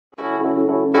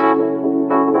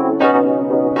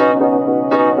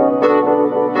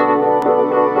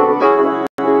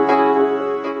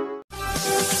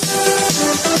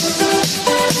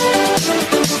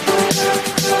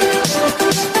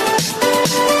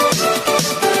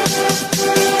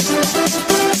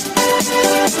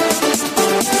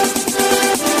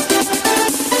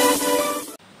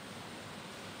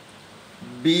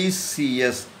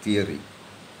BCS theory.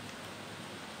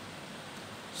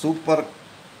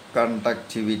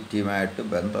 സൂപ്പർകണ്ടക്റ്റിവിറ്റിയുമായിട്ട്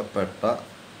ബന്ധപ്പെട്ട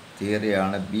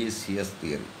തിയറിയാണ് BCS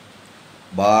theory.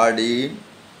 ബാർഡീൻ,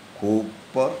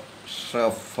 Cooper,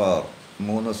 ഷ്രെഫർ,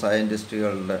 3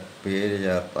 സയൻറ്റിസ്റ്റുകളുടെ പേര്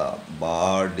ചേർത്ത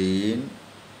ബാർഡീൻ,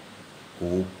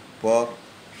 കൂപ്പർ,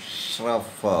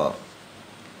 ഷ്രെഫർ.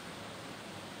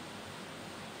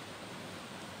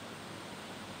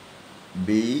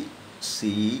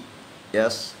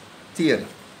 BCS theory.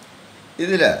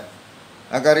 ഇതിൽ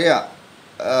നമുക്കറിയാം,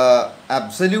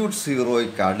 അബ്സല്യൂട്ട്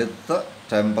സീറോയ്ക്ക് അടുത്ത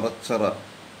ടെമ്പറേച്ചർ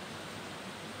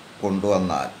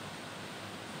കൊണ്ടുവന്നാൽ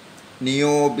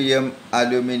നിയോബിയം,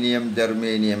 അലുമിനിയം,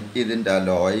 ജർമേനിയം ഇതിൻ്റെ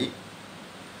അലോയ്,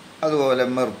 അതുപോലെ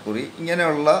മെർക്കുറി,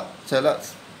 ഇങ്ങനെയുള്ള ചില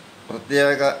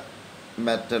പ്രത്യേക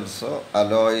മെറ്റൽസോ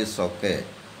അലോയ്സൊക്കെ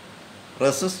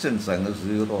റെസിസ്റ്റൻസ് അങ്ങ്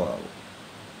സീറോ ആകും.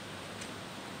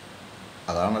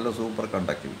 അതാണല്ലോ സൂപ്പർ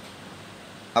കണ്ടക്ടിവിറ്റി.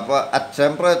 അപ്പോൾ at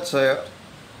temperature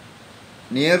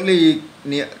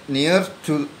near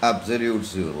to absolute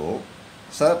zero,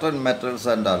 certain metals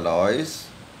and alloys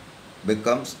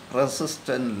becomes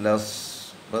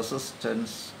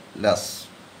resistanceless,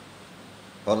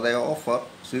 or they offer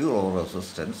zero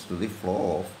resistance to the flow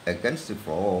against the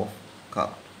flow of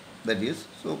current. That is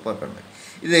superconducting.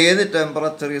 ഇത് ഏത്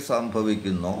ടെമ്പറേച്ചറിൽ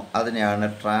സംഭവിക്കുന്നോ അതിനെയാണ്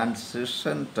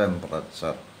transition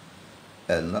temperature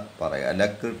എന്ന് പറയുക, അല്ല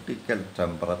critical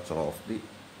temperature of the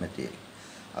material.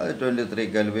 അത് 23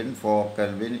 kelvin, 4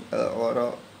 kelvin, ഓരോ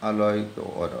അലോയ്ക്ക്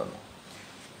ഓരോന്ന്.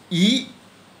 ഈ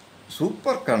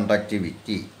super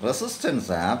conductivity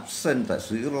resistance absent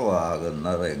zero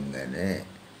ആകുന്നത് എങ്ങനെ?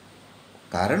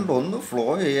 കറണ്ട് ഒന്ന് ഫ്ലോ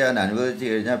ചെയ്യാൻ അനുവദിച്ചു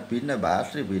കഴിഞ്ഞാൽ പിന്നെ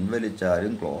ബാറ്ററി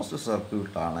പിൻവലിച്ചാലും ക്ലോസ്ഡ്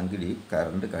സർക്യൂട്ട് ആണെങ്കിൽ ഈ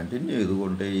current continue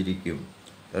ചെയ്തുകൊണ്ടേയിരിക്കും.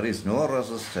 There is no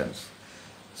resistance.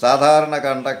 സാധാരണ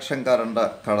കണ്ടക്ഷൻ കറണ്ട്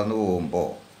കടന്നു പോകുമ്പോൾ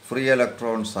ഫ്രീ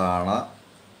ഇലക്ട്രോൺസാണ്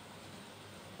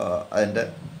അതിൻ്റെ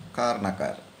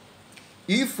കാരണക്കാരൻ.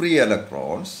 ഈ ഫ്രീ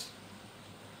ഇലക്ട്രോൺസ്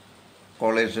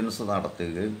കൊളീഷൻസ്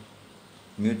നടത്തുകയും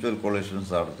മ്യൂച്വൽ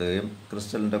കൊളീഷൻസ് നടത്തുകയും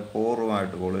ക്രിസ്റ്റലിൻ്റെ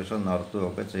കോറുമായിട്ട് കൊളീഷൻ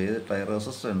നടത്തുകയൊക്കെ ചെയ്തിട്ടായി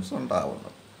റെസിസ്റ്റൻസ്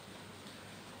ഉണ്ടാവുന്നത്.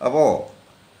 അപ്പോൾ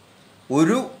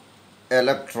ഒരു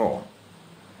ഇലക്ട്രോൺ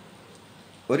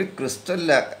ഒരു crystal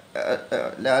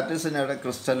ലാറ്റിസിനിടെ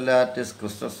crystal lattice,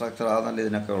 crystal structure ആണെന്നല്ല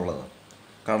ഇതിനൊക്കെ ഉള്ളത്,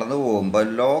 കടന്നു പോകുമ്പോൾ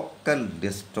ലോക്കൽ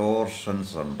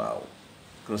ഡിസ്റ്റോർഷൻസ് ഉണ്ടാവും.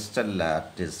 ക്രിസ്റ്റൽ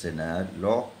ലാറ്റിസിന്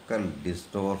ലോക്കൽ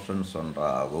ഡിസ്റ്റോർഷൻസ്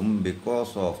ഉണ്ടാകും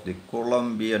because of the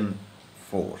Colombian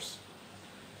force.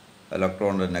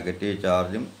 ഇലക്ട്രോണിൻ്റെ negative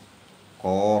ചാർജും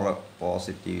കോറ്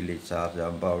പോസിറ്റീവ്ലി ചാർജ്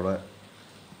ആകുമ്പോൾ അവിടെ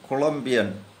കൊളംബിയൻ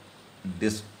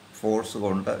ഫോഴ്സ്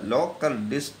കൊണ്ട് ലോക്കൽ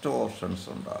ഡിസ്റ്റോർഷൻസ്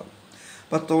ഉണ്ടാകും.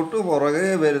 അപ്പോൾ തൊട്ട് പുറകെ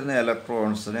വരുന്ന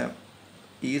ഇലക്ട്രോൺസിന്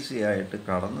ഈസി ആയിട്ട്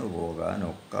കടന്നു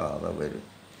പോകാനൊക്കാതെ വരും.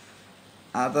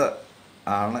 അത്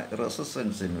ആണ്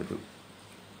റെസിസ്റ്റൻസിനൊരു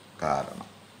കാരണം.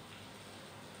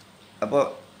 അപ്പോൾ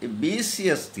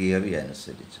BCS തിയറി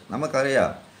അനുസരിച്ച്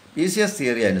നമുക്കറിയാം, BCS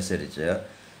തിയറി അനുസരിച്ച്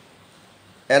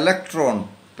ഇലക്ട്രോൺ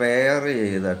പെയർ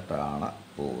ചെയ്തിട്ടാണ്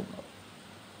പോകുന്നത്.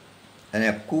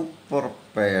 അതിനെ കൂപ്പർ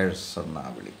പെയർസ്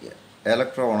എന്നാണ് വിളിക്കുക.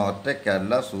 ഇലക്ട്രോൺ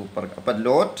ഒറ്റയ്ക്കല്ല സൂപ്പർ. അപ്പം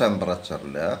ലോ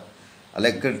ടെമ്പറേച്ചറിൽ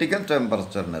അല്ലെങ്കിൽ ക്രിട്ടിക്കൽ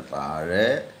ടെമ്പറേച്ചറിന് താഴെ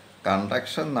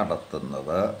കണ്ടക്ഷൻ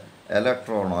നടത്തുന്നത്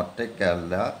ഇലക്ട്രോൺ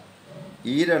ഒറ്റയ്ക്കല്ല,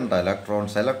 ഈ 2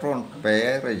 ഇലക്ട്രോൺ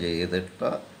പെയർ ചെയ്തിട്ട്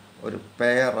ഒരു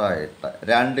പെയറായിട്ട്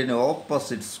 2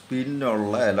 ഓപ്പോസിറ്റ്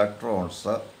സ്പിന്നുള്ള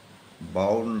ഇലക്ട്രോൺസ്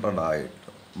ബൗണ്ട്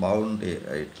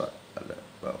ആയിട്ട് അല്ല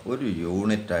ഒരു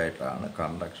യൂണിറ്റായിട്ടാണ്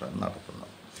കണ്ടക്ഷൻ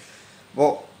നടത്തുന്നത്.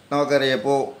 അപ്പോൾ നമുക്കറിയാം,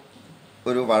 ഇപ്പോൾ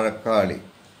ഒരു വഴക്കാളി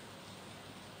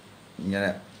ഇങ്ങനെ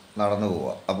നടന്നു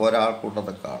പോവുക, അപ്പോൾ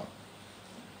ഒരാൾക്കൂട്ടത്തെ കാണും,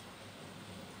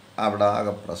 അവിടെ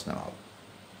ആകെ പ്രശ്നമാകും,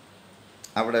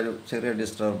 അവിടെ ഒരു ചെറിയ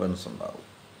ഡിസ്റ്റർബൻസ് ഉണ്ടാകും.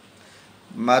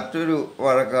 മറ്റൊരു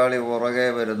വഴക്കാളി പുറകെ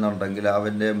വരുന്നുണ്ടെങ്കിൽ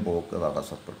അവൻ്റെയും പോക്ക്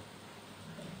തടസ്സപ്പെടും.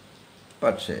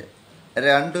 പക്ഷേ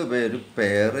 2 പേര്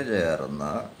പെയർ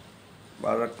ചേർന്ന്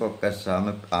വഴക്കൊക്കെ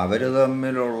അവർ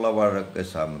തമ്മിലുള്ള വഴക്ക്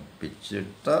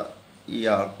ശമിപ്പിച്ചിട്ട് ഈ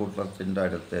ആൾക്കൂട്ടത്തിൻ്റെ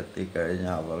അടുത്ത്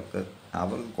എത്തിക്കഴിഞ്ഞാൽ അവർക്ക്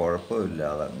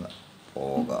കുഴപ്പമില്ലാതെ അങ്ങ്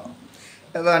പോകാം.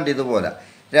 ഏതാണ്ട് ഇതുപോലെ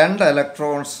 2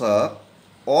 ഇലക്ട്രോൺസ്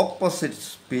ഓപ്പോസിറ്റ്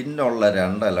സ്പിന്നുള്ള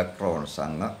 2 ഇലക്ട്രോൺസ്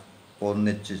അങ്ങ്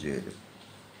ഒന്നിച്ചു ചേരും.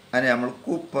 അതിനെ നമ്മൾ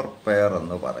കൂപ്പർ പെയർ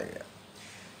എന്ന് പറയുക.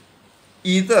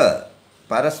 ഇത്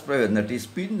പരസ്പരം എന്നിട്ട് ഈ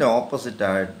spin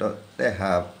ഓപ്പോസിറ്റായിട്ട് they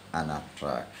have an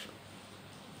attraction,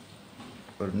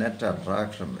 ഒരു നെറ്റ്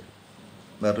അട്രാക്ഷൻ വരും.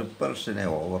 റിപ്പൾഷനെ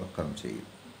ഓവർകം ചെയ്യും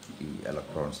ഈ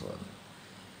ഇലക്ട്രോൺസ് തന്നെ.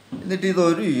 എന്നിട്ട്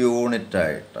ഇതൊരു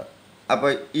യൂണിറ്റായിട്ട്,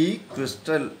 അപ്പോൾ ഈ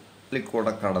ക്രിസ്റ്റലിൽ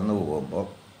കൂടെ കടന്നു പോകുമ്പോൾ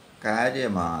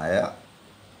കാര്യമായ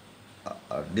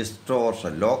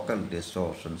ഡിസ്റ്റോർഷൻ, ലോക്കൽ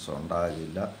ഡിസ്റ്റോർഷൻസ്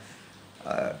ഉണ്ടാകില്ല.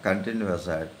 കണ്ടിന്യൂസ്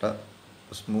ആയിട്ട്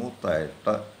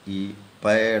സ്മൂത്തായിട്ട് ഈ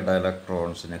പെയർഡ്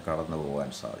ഇലക്ട്രോൺസിന് കടന്നു പോകാൻ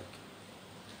സാധിക്കും.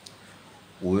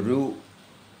 ഒരു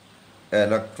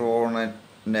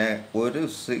ഇലക്ട്രോണിനെ ഒരു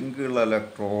സിംഗിൾ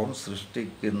ഇലക്ട്രോൺ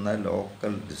സൃഷ്ടിക്കുന്ന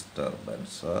ലോക്കൽ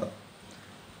ഡിസ്റ്റർബൻസ്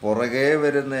പുറകെ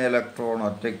വരുന്ന ഇലക്ട്രോൺ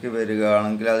ഒറ്റയ്ക്ക്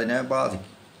വരികയാണെങ്കിൽ അതിനെ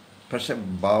ബാധിക്കും. പക്ഷെ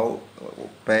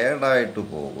പെയർഡായിട്ട്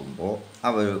പോകുമ്പോൾ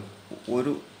അവർ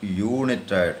ഒരു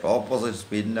യൂണിറ്റായിട്ട് ഓപ്പോസിറ്റ്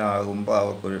സ്പിന്നാകുമ്പോൾ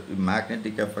അവർക്കൊരു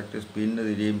മാഗ്നറ്റിക് എഫക്റ്റ്, സ്പിന്ന്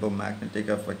തിരിയുമ്പോൾ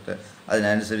മാഗ്നറ്റിക് എഫക്റ്റ്,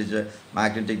 അതിനനുസരിച്ച്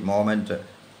മാഗ്നറ്റിക് മൊമെൻറ്റ്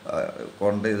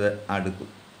കൊണ്ട് ഇത് അടുക്കും,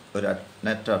 ഒരു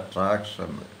നെറ്റ് അട്രാക്ഷൻ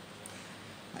വരും.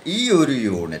 ഈ ഒരു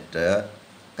യൂണിറ്റ്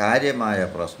കാര്യമായ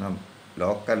പ്രശ്നം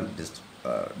ലോക്കൽ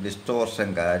ഡിസ്റ്റോർഷൻ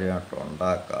കാര്യമായിട്ട്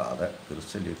ഉണ്ടാക്കാതെ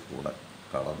ക്രിസ്റ്റലിൽ കൂടെ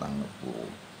കടന്നങ്ങ്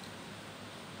പോകും.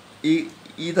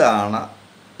 ഇതാണ്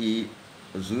ഈ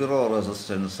സീറോ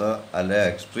റെസിസ്റ്റൻസ് അല്ലെ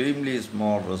എക്സ്ട്രീംലി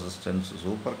സ്മോൾ റെസിസ്റ്റൻസ്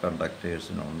സൂപ്പർ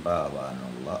കണ്ടക്ടേഴ്സിന്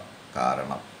ഉണ്ടാവാനുള്ള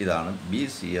കാരണം. ഇതാണ്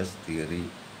BCS തിയറി,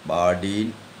 ബാഡീൻ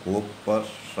കൂപ്പർ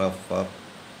ഷ്രെഫർ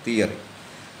തിയറി.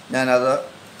 ഞാനത്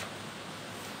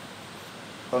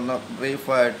ഒന്ന്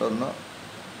ബ്രീഫായിട്ടൊന്ന്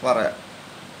പറയാം.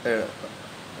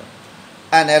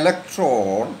 An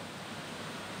electron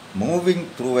moving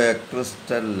through a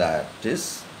crystal lattice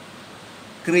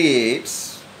creates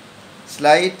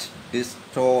slight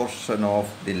distortion of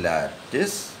the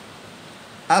lattice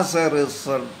as a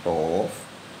result of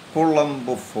Coulomb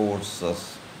forces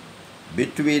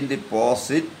between the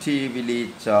positively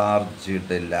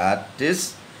charged lattice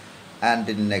and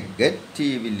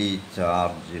negatively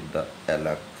charged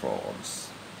electrons.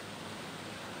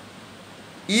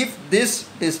 If this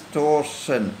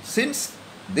distortion, since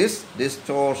this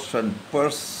distortion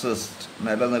persists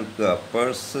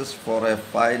for a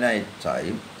finite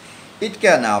time, it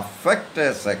can affect a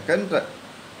second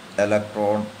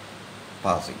electron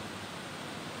passing.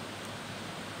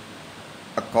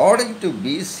 According to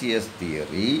BCS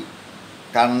theory,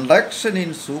 conduction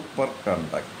in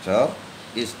superconductor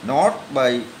is not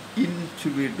by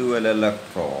individual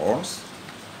electrons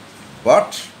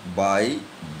but by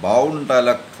bound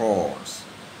electrons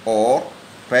or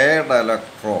paired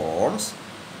electrons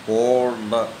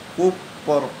called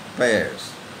Cooper pairs.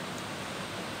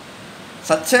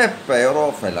 Such a pair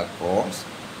of electrons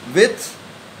with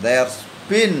their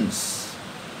spins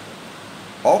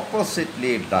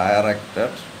oppositely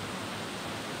directed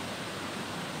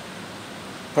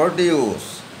produce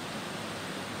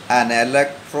an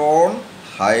electron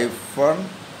hyphen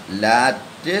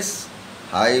lattice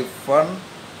hyphen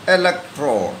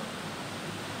electron.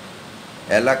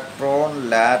 Electron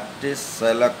lattice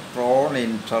electron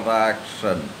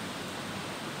interaction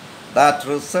that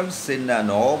results in an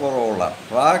overall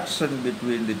attraction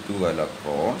between the two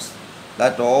electrons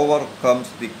that overcomes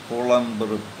the Coulomb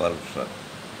repulsion.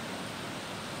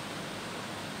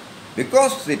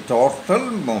 Because the total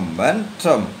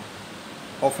momentum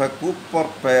of a Cooper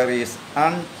pair is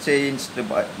unchanged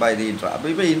by the interaction. അപ്പോൾ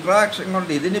ഇപ്പോൾ interaction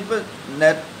കൊണ്ട് ഇതിനിപ്പോൾ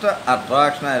net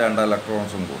അട്രാക്ഷനായ രണ്ട്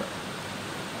ഇലക്ട്രോൺസും കൂടെ,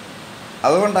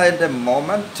 അതുകൊണ്ട് അതിൻ്റെ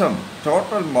momentum,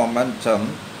 total momentum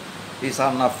is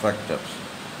unaffected.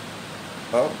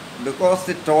 Because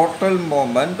the total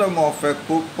momentum of a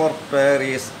Cooper pair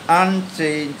is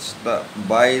unchanged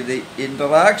by the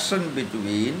interaction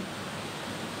between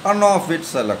one of its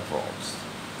electrons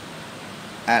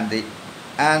and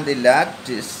the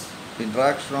lattice,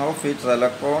 interaction of its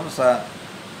electrons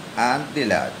and the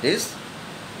lattice,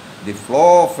 the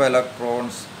flow of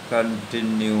electrons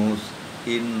continues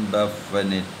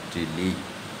indefinitely.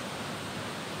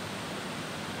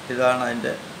 ഇതാണ്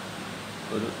അതിൻ്റെ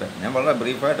ഒരു, ഞാൻ വളരെ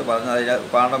ബ്രീഫായിട്ട് പറഞ്ഞത്. അതിൽ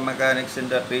quantum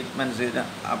മെക്കാനിക്സിൻ്റെ treatments ഇതിന്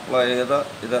apply ചെയ്ത്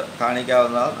ഇത്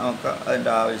കാണിക്കാവുന്നതാണ്. നമുക്ക്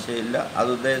അതിൻ്റെ ആവശ്യമില്ല.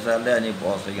 അതുദ്ദേശമല്ല ഞാൻ ഈ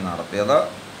പോസ്റ്റിംഗ് നടത്തിയത്.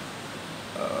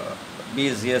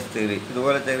 BCS തിയറി,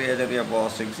 ഇതുപോലെ ചെറിയ ചെറിയ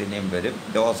പോസ്റ്റിങ്സ് ഇനിയും വരും.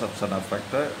 Josephson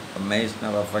effect,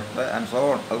 Meissner effect and so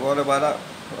on. അതുപോലെ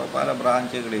പല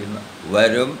ബ്രാഞ്ചുകളിൽ നിന്ന്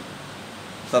വരും.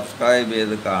 സബ്സ്ക്രൈബ്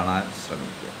ചെയ്ത് കാണാൻ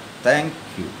ശ്രമിക്കുക. Thank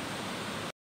you.